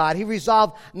 equal with God, he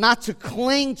resolved not to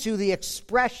cling to the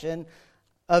expression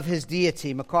of his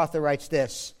deity. MacArthur writes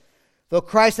this: though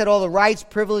Christ had all the rights,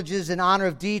 privileges, and honor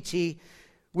of deity,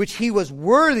 which he was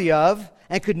worthy of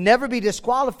and could never be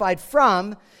disqualified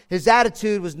from, his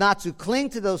attitude was not to cling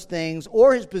to those things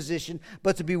or his position,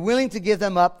 but to be willing to give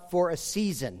them up for a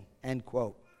season. End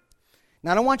quote.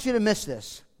 Now, I don't want you to miss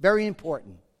this. Very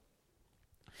important.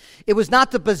 It was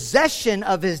not the possession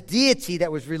of his deity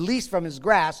that was released from his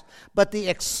grasp, but the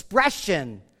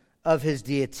expression of his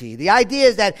deity. The idea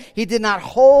is that he did not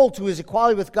hold to his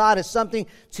equality with God as something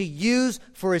to use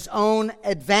for his own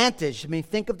advantage. I mean,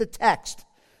 think of the text.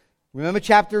 Remember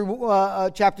chapter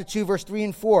 2, verse 3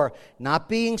 and 4. Not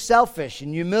being selfish,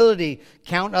 in humility,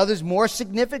 count others more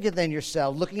significant than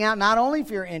yourself, looking out not only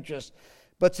for your interest,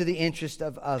 but to the interest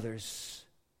of others.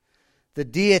 The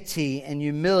deity and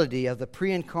humility of the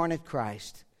pre-incarnate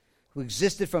Christ, who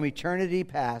existed from eternity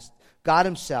past, God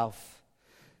himself,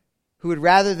 who would,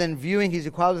 rather than viewing his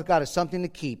equality with God as something to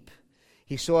keep,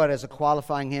 he saw it as a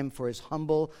qualifying him for his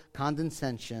humble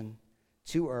condescension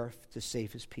to earth to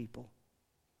save his people.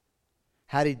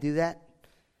 How did he do that?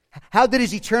 How did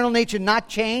his eternal nature not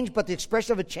change, but the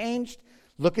expression of it changed?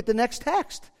 Look at the next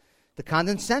text. The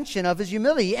condescension of his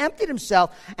humility. He emptied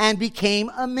himself and became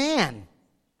a man.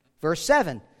 Verse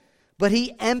 7, but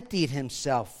he emptied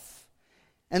himself.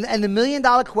 And the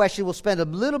million-dollar question, we'll spend a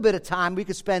little bit of time. We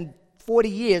could spend 40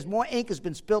 years. More ink has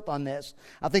been spilt on this,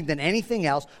 I think, than anything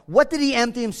else. What did he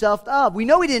empty himself of? We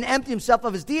know he didn't empty himself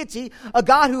of his deity. A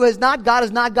God who is not God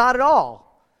at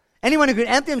all. Anyone who could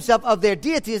empty himself of their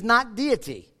deity is not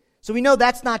deity. So we know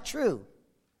that's not true.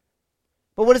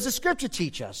 But what does the Scripture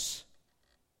teach us?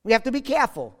 We have to be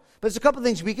careful. But there's a couple of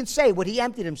things we can say, what he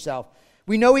emptied himself.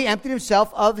 We know he emptied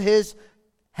himself of his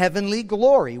heavenly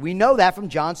glory. We know that from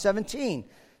John 17.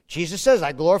 Jesus says,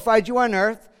 I glorified you on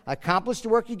earth. I accomplished the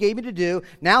work you gave me to do.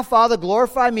 Now, Father,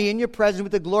 glorify me in your presence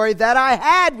with the glory that I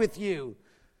had with you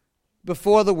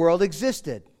before the world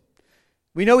existed.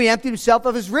 We know he emptied himself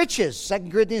of his riches. 2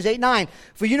 Corinthians 8:9.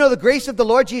 For you know the grace of the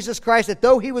Lord Jesus Christ, that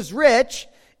though he was rich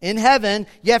in heaven,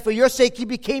 yet for your sake he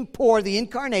became poor, the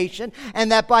incarnation,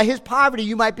 and that by his poverty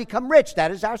you might become rich. That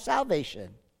is our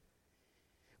salvation.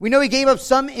 We know he gave up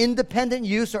some independent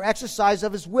use or exercise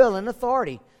of his will and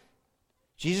authority.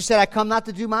 Jesus said, I come not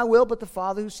to do my will, but the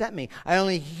Father who sent me. I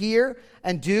only hear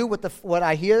and do what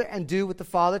I hear and do what the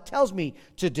Father tells me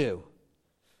to do.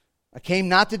 I came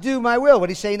not to do my will. What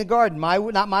did he say in the garden?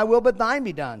 Not my will, but thine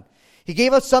be done. He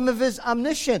gave us some of his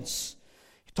omniscience.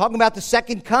 Talking about the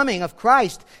second coming of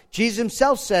Christ, Jesus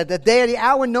himself said that day or the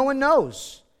hour no one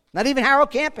knows. Not even Harold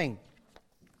Camping.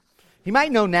 He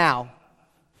might know now.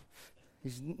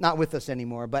 He's not with us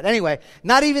anymore. But anyway,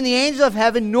 not even the angels of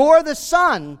heaven, nor the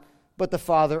Son, but the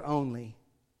Father only.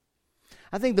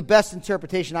 I think the best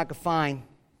interpretation I could find,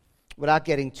 without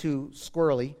getting too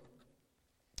squirrely,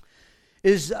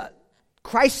 is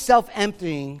Christ's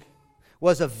self-emptying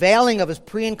was a veiling of his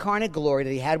pre-incarnate glory that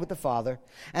he had with the Father,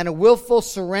 and a willful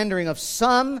surrendering of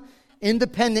some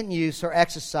independent use or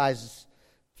exercise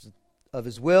of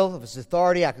his will, of his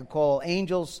authority. I could call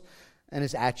angels, and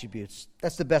his attributes.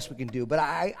 That's the best we can do. But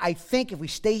I think if we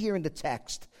stay here in the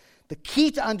text, the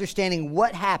key to understanding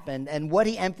what happened and what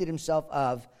he emptied himself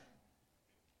of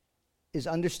is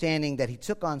understanding that he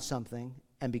took on something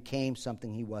and became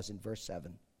something he wasn't. Verse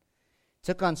 7.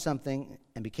 Took on something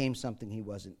and became something he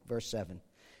wasn't. Verse 7.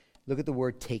 Look at the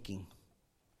word taking.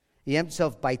 He emptied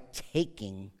himself by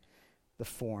taking the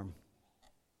form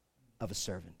of a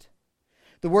servant.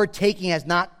 The word taking is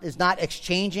not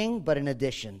exchanging, but an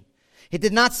addition. He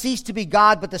did not cease to be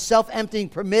God, but the self-emptying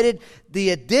permitted the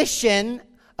addition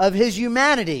of his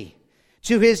humanity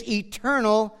to his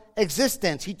eternal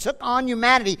existence. He took on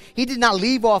humanity. He did not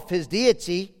leave off his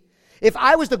deity. If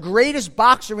I was the greatest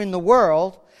boxer in the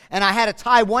world and I had to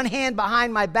tie one hand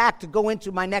behind my back to go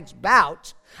into my next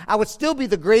bout, I would still be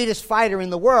the greatest fighter in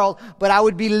the world, but I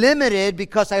would be limited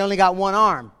because I only got one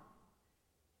arm.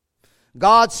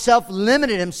 God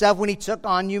self-limited himself when he took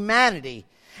on humanity.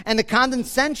 And the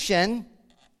condescension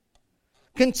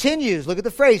continues. Look at the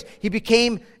phrase. He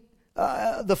became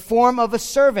the form of a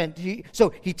servant.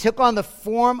 So he took on the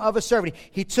form of a servant.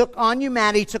 He took on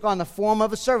humanity. He took on the form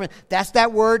of a servant. That's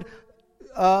that word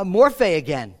morphe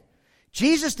again.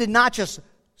 Jesus did not just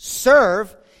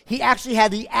serve. He actually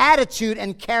had the attitude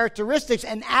and characteristics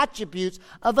and attributes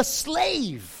of a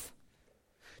slave.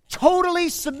 Totally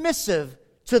submissive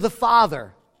to the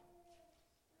Father.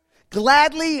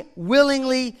 Gladly,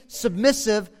 willingly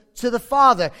submissive to the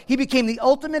Father. He became the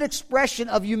ultimate expression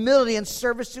of humility and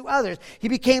service to others. He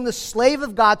became the slave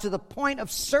of God to the point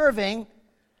of serving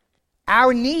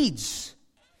our needs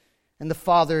and the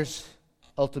Father's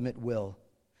ultimate will.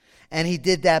 And he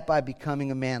did that by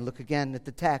becoming a man. Look again at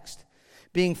the text.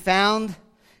 Being found,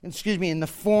 in the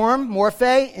form,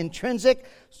 morphe, intrinsic,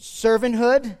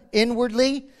 servanthood,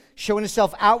 inwardly, showing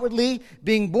himself outwardly,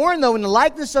 being born, though, in the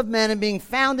likeness of men and being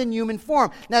found in human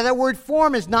form. Now, that word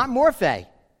form is not morphe.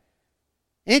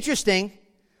 Interesting.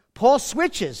 Paul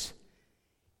switches.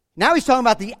 Now he's talking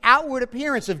about the outward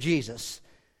appearance of Jesus.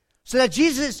 So that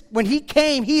Jesus, when he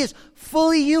came, he is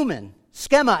fully human.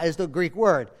 Schema is the Greek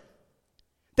word.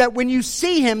 That when you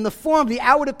see him, the form, the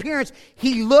outward appearance,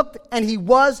 he looked and he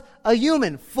was a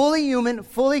human,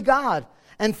 fully God,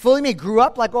 and fully me. Grew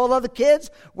up like all other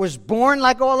kids, was born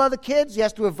like all other kids,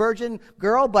 yes, to a virgin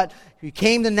girl, but he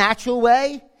came the natural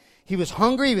way. He was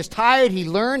hungry, he was tired, he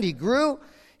learned, he grew.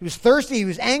 He was thirsty, he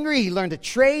was angry, he learned to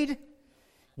trade,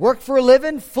 worked for a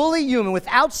living, fully human,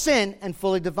 without sin, and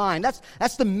fully divine.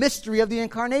 That's the mystery of the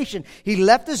incarnation. He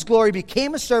left his glory,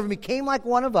 became a servant, became like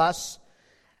one of us.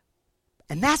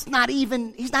 And he's not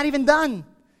even done.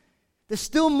 There's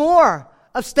still more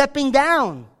of stepping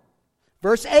down.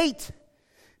 Verse 8,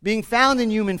 being found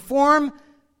in human form,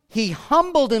 he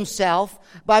humbled himself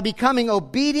by becoming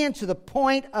obedient to the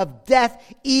point of death,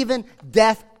 even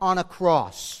death on a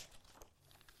cross.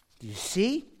 Do you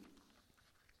see?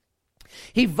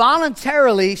 He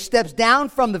voluntarily steps down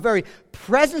from the very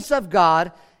presence of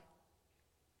God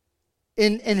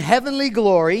in heavenly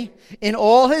glory, in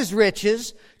all his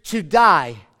riches, to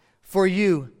die for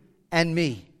you and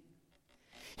me.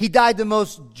 He died the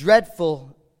most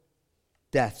dreadful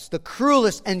deaths, the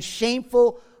cruelest and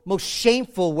most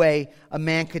shameful way a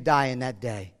man could die in that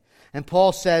day. And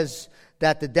Paul says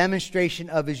that the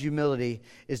demonstration of his humility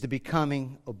is the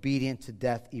becoming obedient to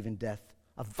death, even death,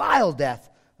 a vile death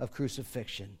of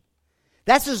crucifixion.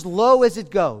 That's as low as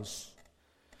it goes.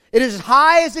 It is as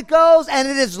high as it goes, and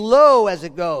it is low as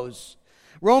it goes.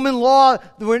 Roman law,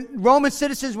 Roman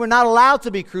citizens were not allowed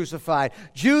to be crucified.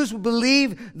 Jews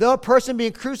believed the person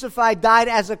being crucified died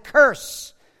as a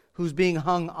curse who's being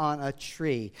hung on a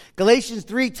tree. Galatians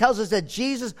 3 tells us that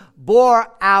Jesus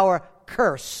bore our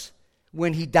curse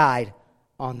when he died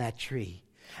on that tree.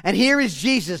 And here is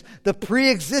Jesus, the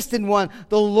pre-existent one,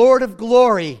 the Lord of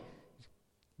glory,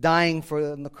 dying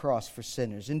on the cross for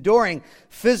sinners, enduring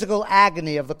physical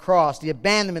agony of the cross, the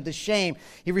abandonment, the shame.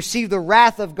 He received the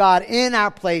wrath of God in our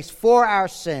place for our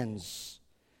sins,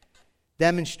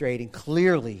 demonstrating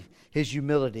clearly his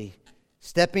humility,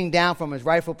 stepping down from his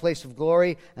rightful place of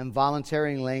glory and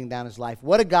voluntarily laying down his life.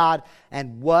 What a God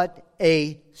and what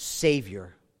a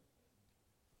Savior.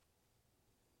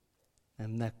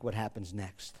 And look what happens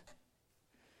next.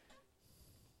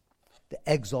 The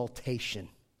exaltation.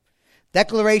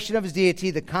 Declaration of his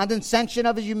deity, the condescension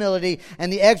of his humility,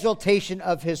 and the exaltation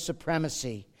of his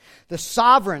supremacy. The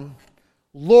sovereign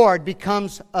Lord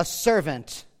becomes a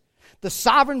servant. The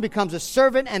sovereign becomes a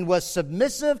servant and was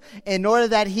submissive in order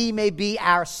that he may be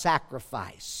our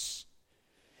sacrifice.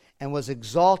 And was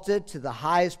exalted to the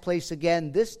highest place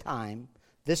again, this time,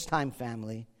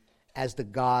 family, as the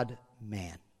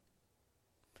God-man.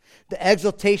 The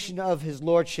exaltation of his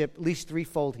lordship, at least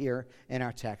threefold here in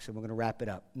our text, and we're going to wrap it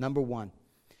up. Number one,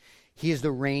 he is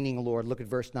the reigning Lord. Look at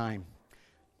verse 9.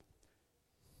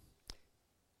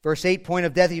 Verse 8, point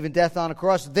of death, even death on a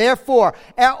cross. Therefore,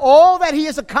 all that he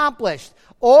has accomplished,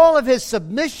 all of his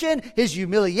submission, his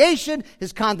humiliation,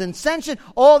 his condescension,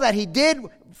 all that he did,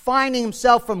 finding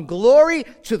himself from glory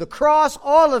to the cross,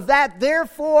 all of that,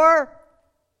 therefore,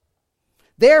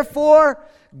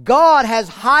 God has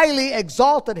highly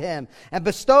exalted him and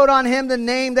bestowed on him the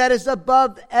name that is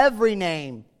above every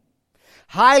name.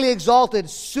 Highly exalted,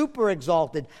 super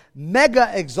exalted, mega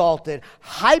exalted,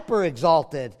 hyper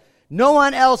exalted. No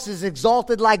one else is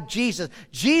exalted like Jesus.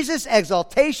 Jesus'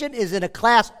 exaltation is in a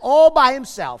class all by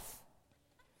himself.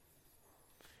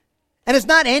 And it's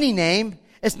not any name.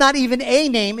 It's not even a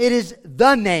name. It is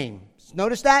the name.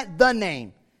 Notice that? The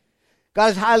name. God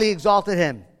has highly exalted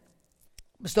him.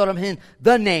 Bestowed on him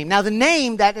the name. Now, the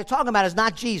name that they're talking about is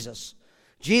not Jesus.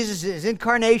 Jesus, his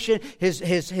incarnation,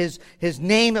 his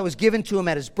name that was given to him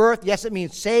at his birth. Yes, it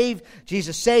means saved.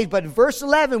 Jesus saved. But in verse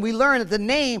 11, we learn that the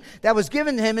name that was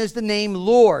given to him is the name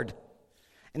Lord.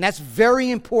 And that's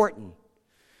very important.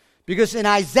 Because in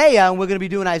Isaiah, and we're going to be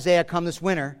doing Isaiah come this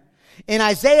winter, in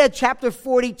Isaiah chapter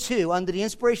 42, under the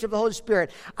inspiration of the Holy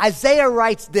Spirit, Isaiah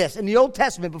writes this. In the Old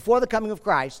Testament, before the coming of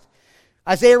Christ,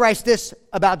 Isaiah writes this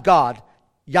about God.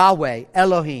 Yahweh,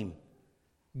 Elohim,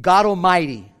 God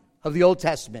Almighty of the Old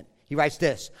Testament. He writes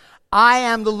this: I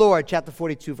am the Lord, chapter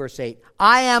 42, verse 8.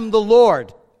 I am the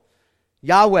Lord,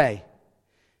 Yahweh.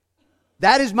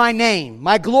 That is my name.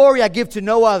 My glory I give to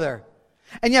no other.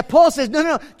 And yet Paul says,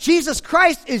 no, Jesus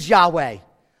Christ is Yahweh,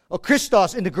 or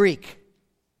Christos in the Greek.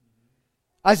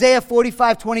 Isaiah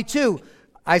 45:22.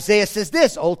 Isaiah says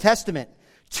this, Old Testament.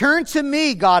 Turn to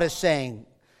me, God is saying,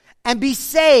 and be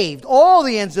saved, all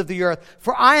the ends of the earth.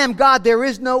 For I am God, there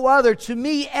is no other. To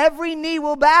me every knee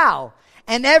will bow,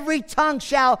 and every tongue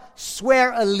shall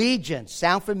swear allegiance.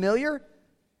 Sound familiar?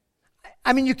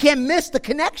 I mean, you can't miss the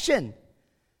connection.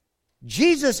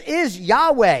 Jesus is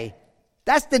Yahweh.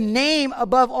 That's the name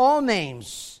above all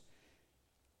names.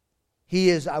 He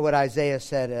is what Isaiah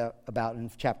said about in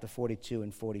chapter 42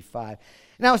 and 45.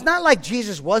 Now, it's not like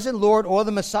Jesus wasn't Lord or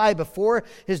the Messiah before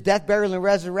his death, burial, and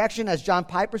resurrection, as John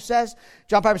Piper says.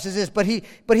 John Piper says this, but he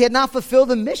had not fulfilled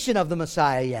the mission of the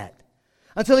Messiah yet,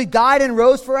 until he died and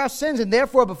rose for our sins. And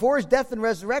therefore, before his death and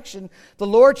resurrection, the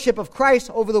lordship of Christ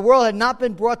over the world had not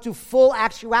been brought to full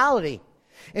actuality.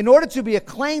 In order to be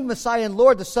acclaimed Messiah and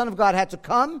Lord, the Son of God had to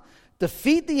come,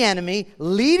 defeat the enemy,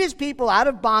 lead his people out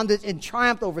of bondage, and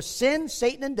triumph over sin,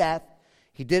 Satan, and death.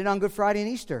 He did it on Good Friday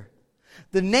and Easter.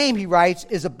 The name, he writes,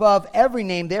 is above every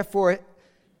name. Therefore,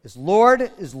 is Lord,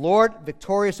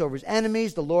 victorious over his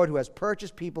enemies, the Lord who has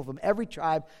purchased people from every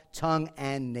tribe, tongue,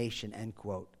 and nation. End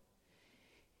quote.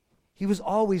 He was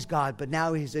always God, but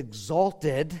now he's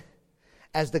exalted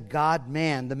as the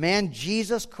God-man, the man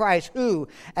Jesus Christ, who,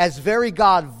 as very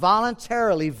God,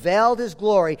 voluntarily veiled his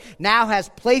glory, now has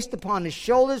placed upon his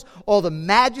shoulders all the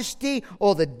majesty,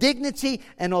 all the dignity,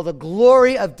 and all the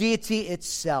glory of deity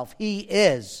itself. He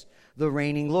is the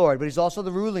reigning Lord, but he's also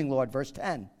the ruling Lord, verse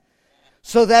 10.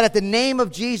 So that at the name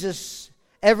of Jesus,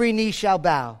 every knee shall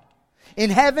bow, in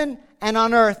heaven and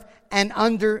on earth and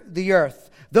under the earth.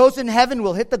 Those in heaven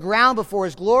will hit the ground before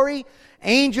his glory.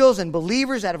 Angels and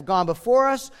believers that have gone before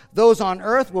us, those on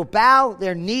earth will bow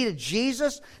their knee to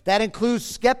Jesus. That includes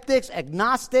skeptics,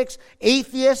 agnostics,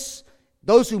 atheists,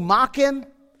 those who mock him,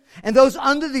 and those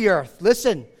under the earth,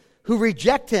 listen, who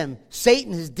reject him,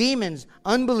 Satan, his demons,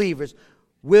 unbelievers,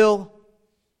 will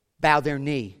bow their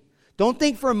knee. Don't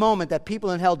think for a moment that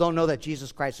people in hell don't know that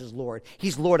Jesus Christ is Lord.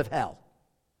 He's Lord of hell.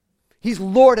 He's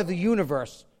Lord of the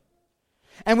universe.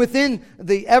 And within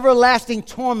the everlasting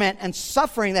torment and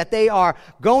suffering that they are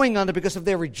going under because of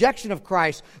their rejection of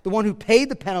Christ, the one who paid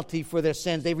the penalty for their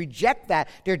sins, they reject that.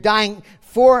 They're dying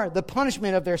for the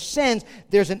punishment of their sins.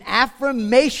 There's an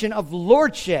affirmation of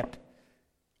lordship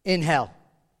in hell.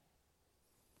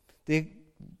 The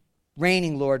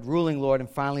reigning Lord, ruling Lord, and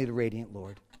finally the radiant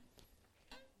Lord.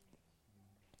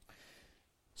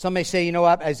 Some may say, you know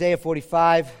what, Isaiah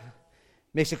 45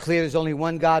 makes it clear there's only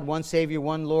one God, one Savior,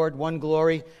 one Lord, one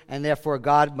glory, and therefore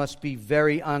God must be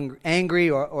very angry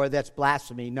or that's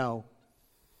blasphemy. No,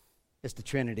 it's the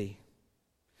Trinity.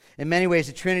 In many ways,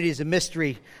 the Trinity is a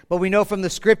mystery, but we know from the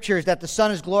Scriptures that the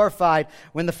Son is glorified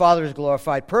when the Father is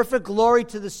glorified. Perfect glory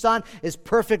to the Son is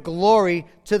perfect glory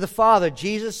to the Father.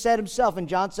 Jesus said himself in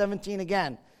John 17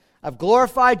 again, I've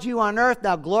glorified you on earth,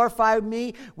 now glorify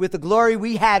me with the glory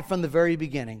we had from the very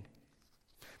beginning.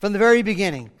 From the very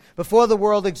beginning. Before the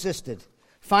world existed.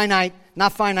 Finite,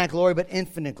 not finite glory, but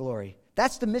infinite glory.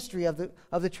 That's the mystery of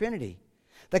the Trinity.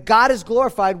 That God is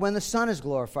glorified when the Son is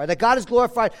glorified. That God is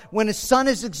glorified when His Son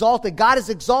is exalted. God is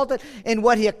exalted in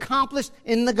what He accomplished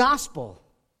in the gospel.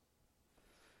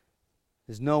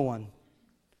 There's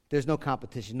no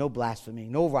competition, no blasphemy,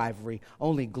 no rivalry,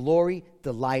 only glory,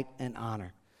 delight, and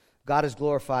honor. God is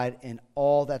glorified in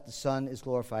all that the Son is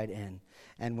glorified in.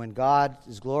 And when God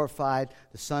is glorified,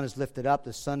 the Son is lifted up,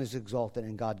 the Son is exalted,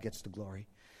 and God gets the glory.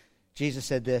 Jesus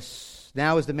said this,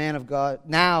 now is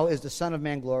the Son of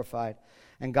Man glorified,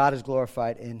 and God is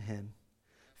glorified in him.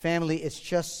 Family, it's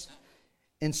just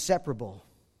inseparable.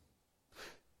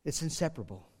 It's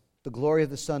inseparable. The glory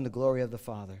of the Son, the glory of the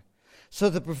Father.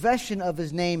 So the profession of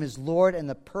his name is Lord, and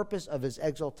the purpose of his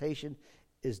exaltation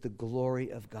is the glory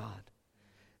of God.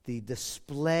 The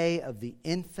display of the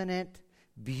infinite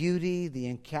beauty, the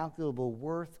incalculable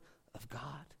worth of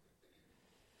God.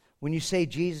 When you say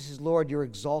Jesus is Lord, you're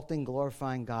exalting,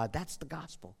 glorifying God. That's the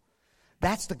gospel.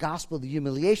 That's the gospel, the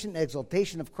humiliation,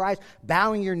 exaltation of Christ,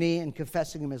 bowing your knee and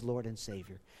confessing him as Lord and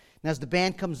Savior. Now, as the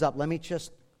band comes up, let me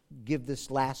just give this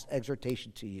last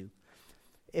exhortation to you.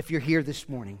 If you're here this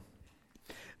morning,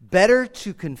 better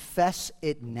to confess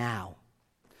it now.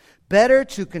 Better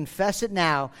to confess it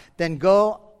now than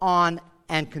go on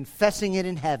and confessing it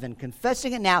in heaven,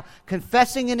 confessing it now,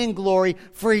 confessing it in glory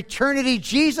for eternity.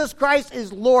 Jesus Christ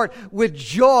is Lord with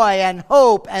joy and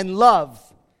hope and love,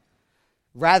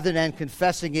 rather than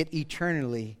confessing it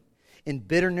eternally in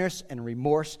bitterness and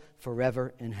remorse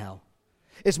forever in hell.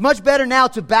 It's much better now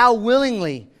to bow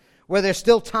willingly where there's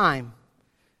still time.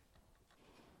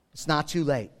 It's not too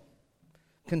late.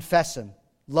 Confess Him,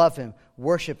 love Him,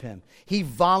 worship Him. He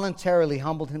voluntarily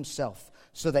humbled Himself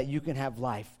so that you can have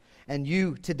life. And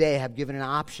you today have given an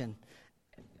option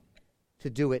to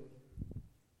do it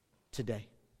today.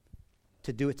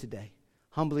 To do it today.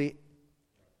 Humbly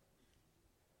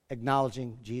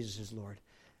acknowledging Jesus as Lord.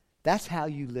 That's how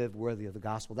you live worthy of the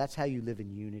gospel. That's how you live in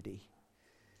unity.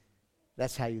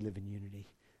 That's how you live in unity.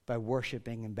 By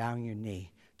worshiping and bowing your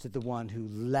knee to the one who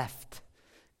left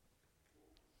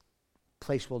a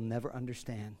place we'll never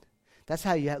understand. That's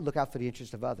how you look out for the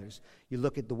interest of others. You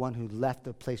look at the one who left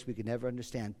a place we could never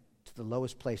understand to the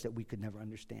lowest place that we could never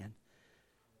understand.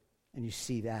 And you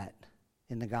see that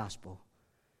in the gospel.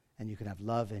 And you can have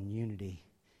love and unity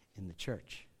in the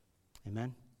church.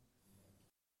 Amen?